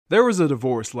There was a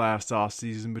divorce last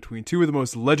offseason between two of the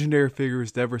most legendary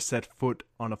figures to ever set foot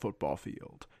on a football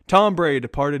field. Tom Brady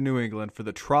departed New England for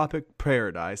the tropic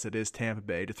paradise that is Tampa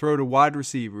Bay to throw to wide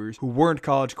receivers who weren't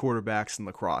college quarterbacks and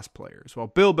lacrosse players, while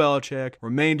Bill Belichick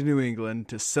remained in New England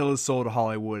to sell his soul to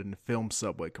Hollywood and film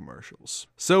Subway commercials.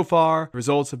 So far,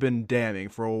 results have been damning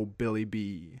for old Billy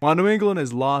B. While New England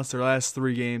has lost their last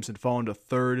 3 games and fallen to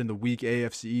 3rd in the weak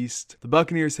AFC East, the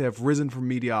Buccaneers have risen from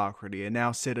mediocrity and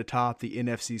now sit atop the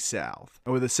NFC South.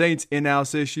 And with the Saints'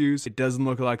 in-house issues, it doesn't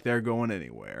look like they're going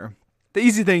anywhere. The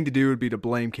easy thing to do would be to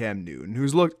blame Cam Newton,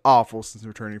 who's looked awful since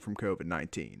returning from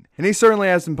COVID-19. And he certainly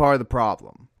has been part of the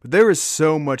problem. But there is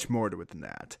so much more to it than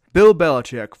that. Bill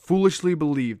Belichick foolishly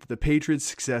believed that the Patriots'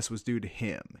 success was due to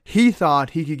him. He thought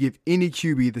he could give any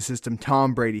QB the system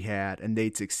Tom Brady had, and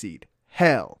they'd succeed.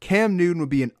 Hell, Cam Newton would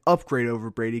be an upgrade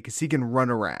over Brady because he can run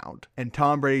around. And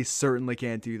Tom Brady certainly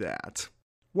can't do that.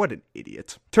 What an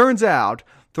idiot. Turns out,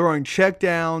 throwing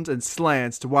checkdowns and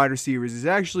slants to wide receivers is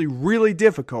actually really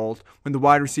difficult when the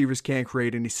wide receivers can't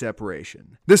create any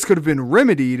separation. This could have been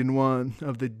remedied in one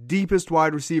of the deepest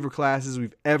wide receiver classes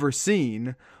we've ever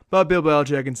seen, but Bill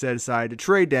Belichick instead decided to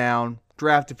trade down,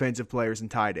 draft defensive players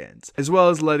and tight ends, as well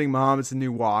as letting Mohamed Sanu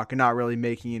walk and not really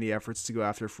making any efforts to go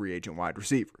after free agent wide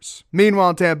receivers.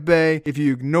 Meanwhile in Tampa Bay, if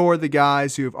you ignore the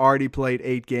guys who have already played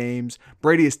 8 games,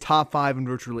 Brady is top 5 in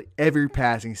virtually every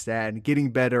passing stat and getting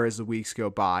better as the weeks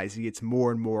go by as he gets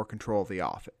more and more control of the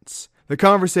offense. The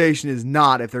conversation is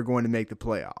not if they're going to make the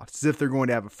playoffs, it's if they're going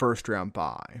to have a first-round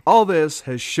bye. All this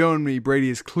has shown me Brady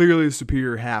is clearly the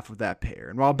superior half of that pair,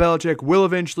 and while Belichick will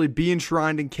eventually be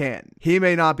enshrined in Canton, he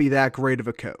may not be that great of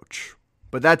a coach.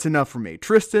 But that's enough for me.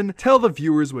 Tristan, tell the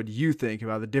viewers what you think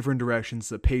about the different directions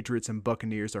the Patriots and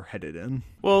Buccaneers are headed in.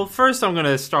 Well, first I'm going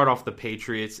to start off the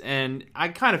Patriots, and I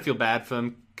kind of feel bad for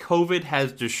them. COVID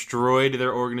has destroyed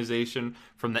their organization,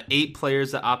 from the 8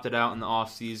 players that opted out in the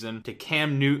offseason to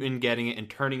Cam Newton getting it and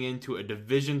turning into a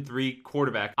Division III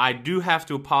quarterback. I do have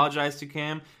to apologize to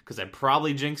Cam because I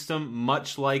probably jinxed him,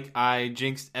 much like I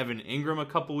jinxed Evan Ingram a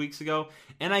couple weeks ago.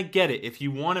 And I get it if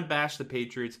you want to bash the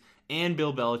Patriots and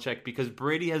Bill Belichick, because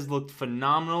Brady has looked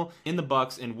phenomenal in the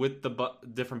Bucs and with the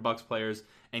different Bucs players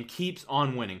and keeps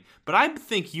on winning. But I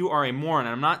think you are a moron,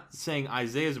 and I'm not saying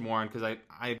Isaiah's a moron because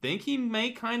I think he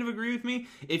may kind of agree with me.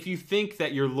 If you think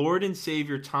that your Lord and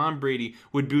Savior Tom Brady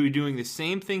would be doing the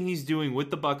same thing he's doing with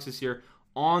the Bucs this year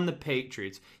on the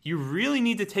Patriots, you really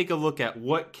need to take a look at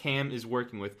what Cam is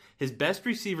working with. His best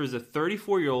receiver is a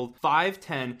 34-year-old,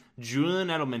 5'10", Julian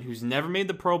Edelman, who's never made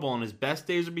the Pro Bowl and his best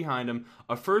days are behind him.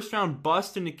 A first-round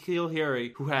bust in N'Keal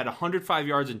Harry, who had 105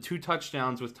 yards and 2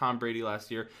 touchdowns with Tom Brady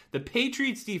last year. The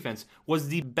Patriots defense was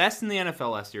the best in the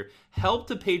NFL last year, helped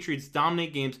the Patriots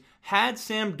dominate games, had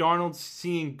Sam Darnold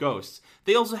seeing ghosts.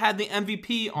 They also had the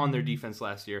MVP on their defense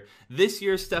last year. This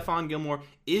year, Stephon Gilmore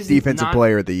is Defensive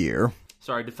Player of the Year.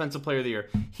 Defensive Player of the Year.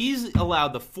 He's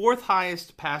allowed the 4th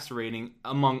highest passer rating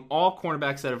among all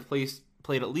cornerbacks that have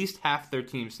played at least half their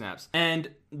team snaps. And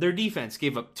their defense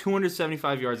gave up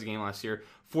 275 yards a game last year,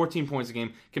 14 points a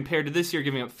game, compared to this year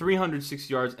giving up 306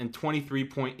 yards and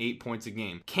 23.8 points a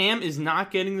game. Cam is not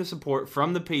getting the support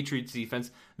from the Patriots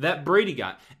defense that Brady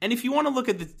got. And if you want to look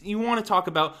at you want to talk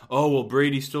about, oh, well,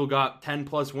 Brady still got 10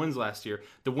 plus wins last year.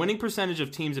 The winning percentage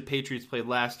of teams the Patriots played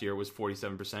last year was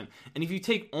 47%. And if you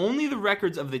take only the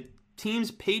records of the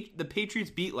teams the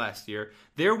Patriots beat last year,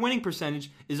 their winning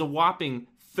percentage is a whopping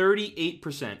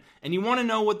 38%. And you want to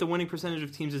know what the winning percentage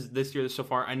of teams is this year so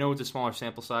far? I know it's a smaller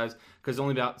sample size because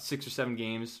only about 6 or 7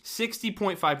 games.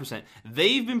 60.5%.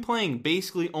 They've been playing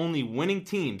basically only winning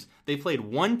teams. They played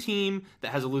one team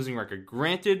that has a losing record.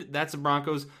 Granted, that's the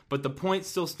Broncos, but the point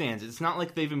still stands. It's not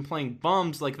like they've been playing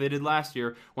bums like they did last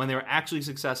year when they were actually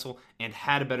successful and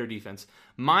had a better defense.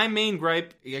 My main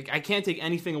gripe, I can't take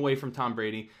anything away from Tom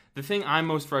Brady. The thing I'm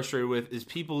most frustrated with is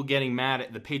people getting mad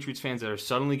at the Patriots fans that are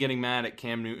suddenly getting mad at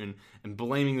Cam Newton and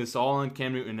blaming this all on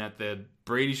Cam Newton, that the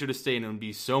Brady should have stayed and it would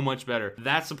be so much better.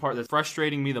 That's the part that's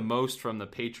frustrating me the most from the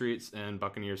Patriots and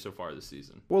Buccaneers so far this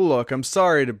season. Well, look, I'm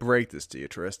sorry to break this to you,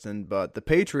 Tristan, but the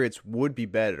Patriots would be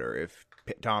better if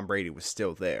Tom Brady was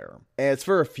still there. And it's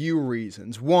for a few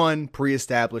reasons. 1,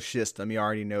 pre-established system. He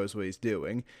already knows what he's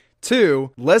doing.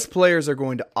 2, less players are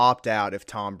going to opt out if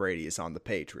Tom Brady is on the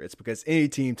Patriots because any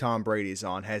team Tom Brady is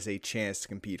on has a chance to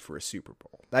compete for a Super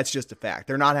Bowl. That's just a fact.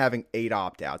 They're not having 8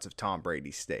 opt-outs if Tom Brady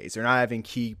stays. They're not having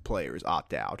key players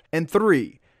opt out. And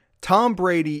 3, Tom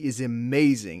Brady is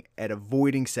amazing at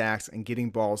avoiding sacks and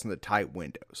getting balls in the tight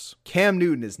windows. Cam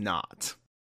Newton is not.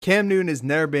 Cam Newton has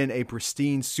never been a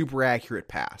pristine, super accurate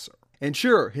passer. And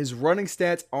sure, his running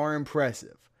stats are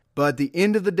impressive. But at the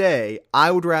end of the day,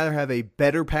 I would rather have a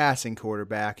better passing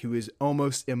quarterback who is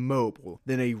almost immobile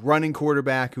than a running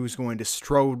quarterback who is going to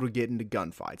struggle to get into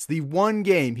gunfights. The one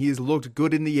game he has looked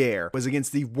good in the air was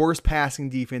against the worst passing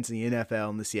defense in the NFL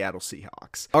in the Seattle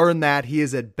Seahawks. Other than that, he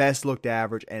has at best looked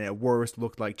average and at worst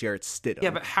looked like Jarrett Stidham.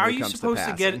 Yeah, but how are you supposed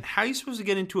to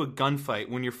get into a gunfight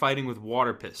when you're fighting with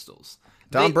water pistols?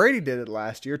 Tom Brady did it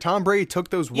last year. Tom Brady took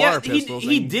those water pistols.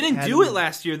 He didn't do it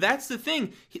last year. That's the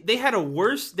thing. They had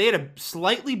a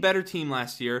slightly better team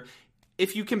last year.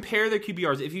 If you compare their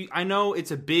QBRs, I know it's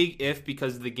a big if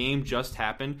because the game just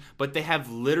happened, but they have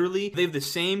the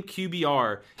same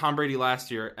QBR Tom Brady last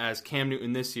year as Cam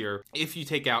Newton this year. If you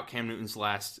take out Cam Newton's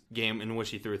last game in which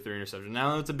he threw 3 interceptions,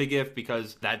 now it's a big if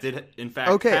because that did in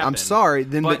fact happen. I'm sorry.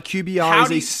 Then the QBR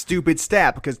is a stupid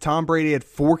stat because Tom Brady had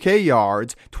 4K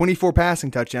yards, 24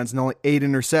 passing touchdowns, and only 8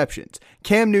 interceptions.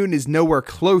 Cam Newton is nowhere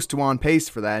close to on pace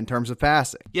for that in terms of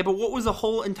passing. Yeah, but what was the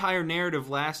whole entire narrative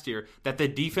last year? That the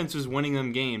defense was winning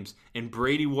them games and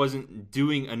Brady wasn't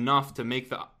doing enough to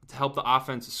help the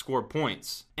offense score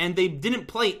points. And they didn't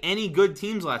play any good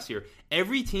teams last year.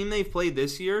 Every team they've played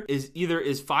this year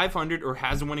is 500 or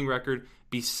has a winning record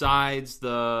besides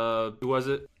Broncos.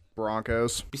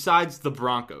 Besides the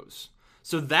Broncos.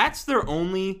 So that's their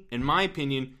only, in my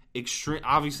opinion,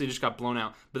 obviously just got blown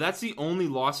out, but that's the only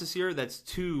loss this year that's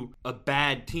to a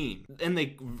bad team. And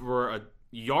they were a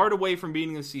yard away from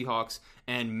beating the Seahawks,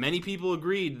 and many people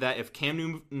agreed that if Cam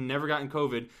Newton never gotten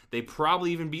COVID, they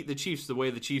probably even beat the Chiefs the way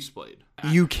the Chiefs played.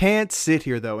 You can't sit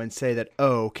here, though, and say that,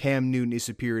 Cam Newton is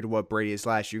superior to what Brady is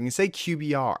last year. You can say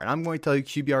QBR, and I'm going to tell you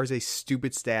QBR is a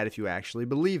stupid stat if you actually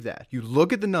believe that. You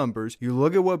look at the numbers, you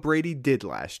look at what Brady did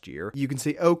last year, you can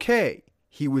say, okay,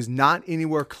 he was not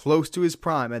anywhere close to his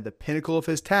prime at the pinnacle of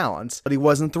his talents, but he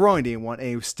wasn't throwing to anyone, and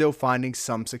he was still finding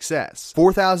some success.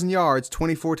 4,000 yards,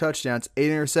 24 touchdowns, 8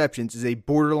 interceptions is a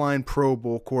borderline Pro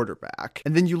Bowl quarterback.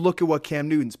 And then you look at what Cam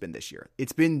Newton's been this year.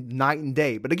 It's been night and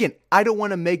day. But again, I don't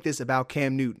want to make this about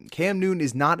Cam Newton. Cam Newton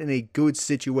is not in a good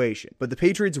situation, but the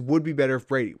Patriots would be better if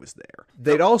Brady was there.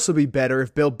 They'd also be better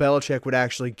if Bill Belichick would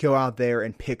actually go out there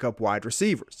and pick up wide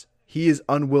receivers. He is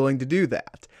unwilling to do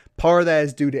that. Part of that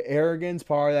is due to arrogance.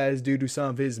 Part of that is due to some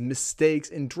of his mistakes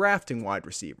in drafting wide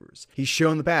receivers. He's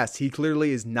shown in the past he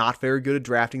clearly is not very good at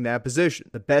drafting that position.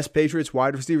 The best Patriots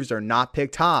wide receivers are not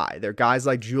picked high. They're guys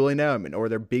like Julian Edelman or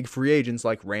they're big free agents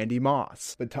like Randy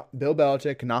Moss. But Bill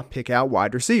Belichick cannot pick out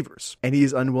wide receivers, and he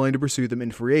is unwilling to pursue them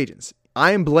in free agency.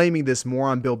 I am blaming this more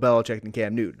on Bill Belichick than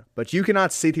Cam Newton, but you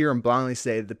cannot sit here and blindly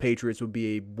say that the Patriots would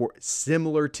be a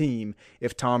similar team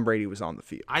if Tom Brady was on the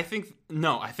field. I think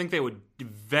they would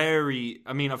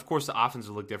of course the offense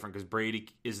would look different because Brady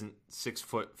isn't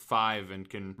 6'5" and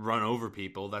can run over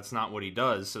people. That's not what he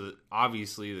does. So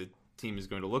obviously the team is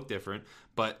going to look different.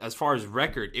 But as far as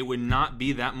record, it would not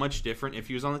be that much different if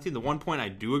he was on the team. The one point I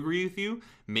do agree with you,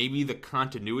 maybe the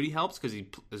continuity helps because he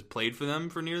has played for them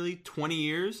for nearly 20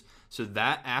 years. So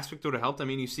that aspect would have helped. I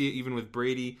mean, you see it even with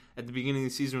Brady at the beginning of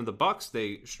the season with the Bucs.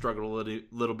 They struggled a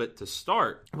little bit to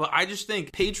start. But I just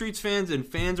think Patriots fans and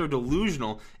fans are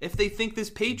delusional if they think this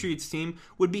Patriots team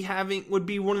would be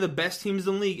one of the best teams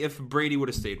in the league if Brady would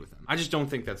have stayed with them. I just don't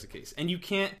think that's the case. And you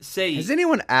can't say... Has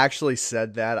anyone actually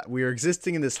said that? We are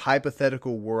existing in this hypothetical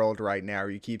world right now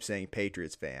where you keep saying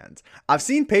Patriots fans. I've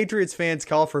seen Patriots fans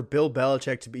call for Bill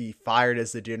Belichick to be fired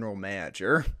as the general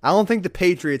manager. I don't think the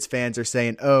Patriots fans are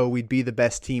saying, we'd be the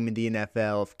best team in the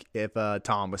NFL if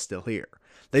Tom was still here.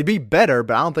 They'd be better,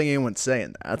 but I don't think anyone's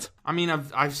saying that. I mean,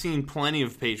 I've seen plenty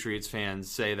of Patriots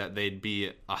fans say that they'd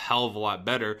be a hell of a lot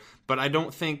better, but I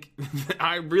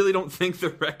really don't think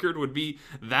the record would be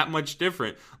that much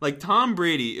different. Like Tom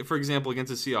Brady, for example,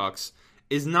 against the Seahawks,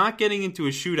 is not getting into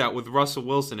a shootout with Russell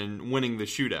Wilson and winning the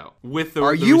shootout with the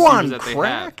receivers that they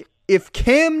have. If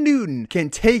Cam Newton can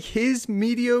take his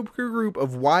mediocre group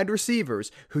of wide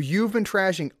receivers who you've been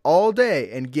trashing all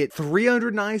day and get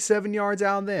 397 yards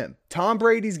out of them, Tom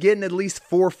Brady's getting at least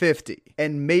 450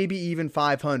 and maybe even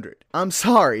 500. I'm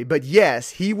sorry, but yes,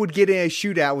 he would get in a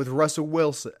shootout with Russell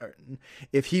Wilson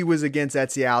if he was against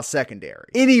that Seattle secondary.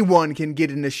 Anyone can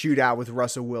get in a shootout with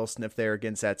Russell Wilson if they're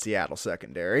against that Seattle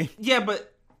secondary. Yeah, but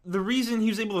the reason he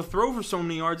was able to throw for so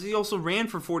many yards, he also ran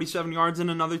for 47 yards and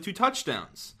another 2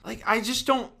 touchdowns. Like, I just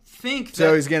don't think that...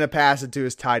 So he's going to pass it to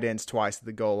his tight ends twice at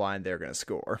the goal line. They're going to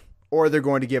score. Or they're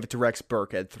going to give it to Rex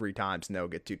Burkhead 3 times and they'll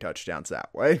get 2 touchdowns that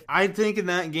way. I think in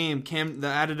that game, the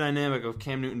added dynamic of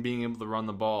Cam Newton being able to run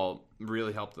the ball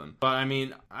really helped them. But, I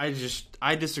mean, I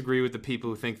disagree with the people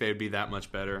who think they'd be that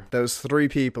much better. Those 3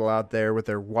 people out there with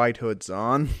their white hoods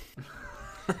on...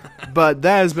 But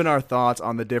that has been our thoughts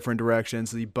on the different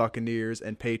directions the Buccaneers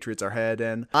and Patriots are headed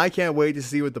in. I can't wait to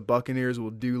see what the Buccaneers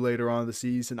will do later on in the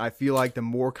season. I feel like the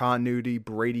more continuity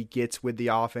Brady gets with the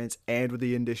offense and with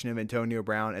the addition of Antonio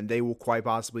Brown, and they will quite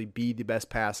possibly be the best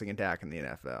passing attack in the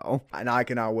NFL. And I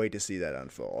cannot wait to see that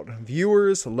unfold.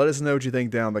 Viewers, let us know what you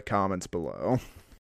think down in the comments below.